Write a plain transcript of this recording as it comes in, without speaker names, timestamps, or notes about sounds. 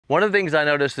One of the things I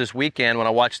noticed this weekend when I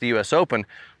watched the US Open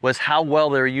was how well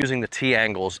they were using the tee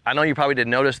angles. I know you probably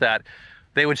didn't notice that.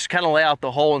 They would just kind of lay out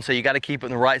the hole and say, you got to keep it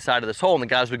in the right side of this hole, and the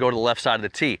guys would go to the left side of the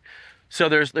tee. So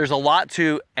there's a lot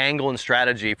to angle and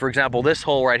strategy. For example, this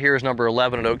hole right here is number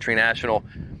 11 at Oak Tree National,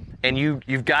 and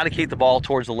you've got to keep the ball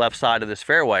towards the left side of this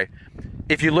fairway.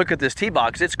 If you look at this tee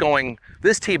box,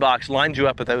 this tee box lines you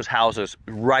up at those houses,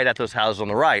 right at those houses on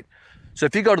the right. So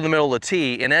if you go to the middle of the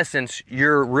tee, in essence,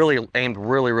 you're really aimed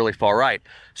really far right.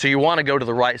 So you want to go to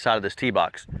the right side of this tee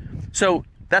box. So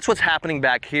that's what's happening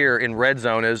back here in red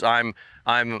zone is I'm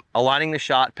aligning the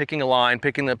shot, picking a line,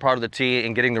 picking the part of the tee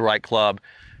and getting the right club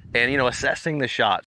and, assessing the shot.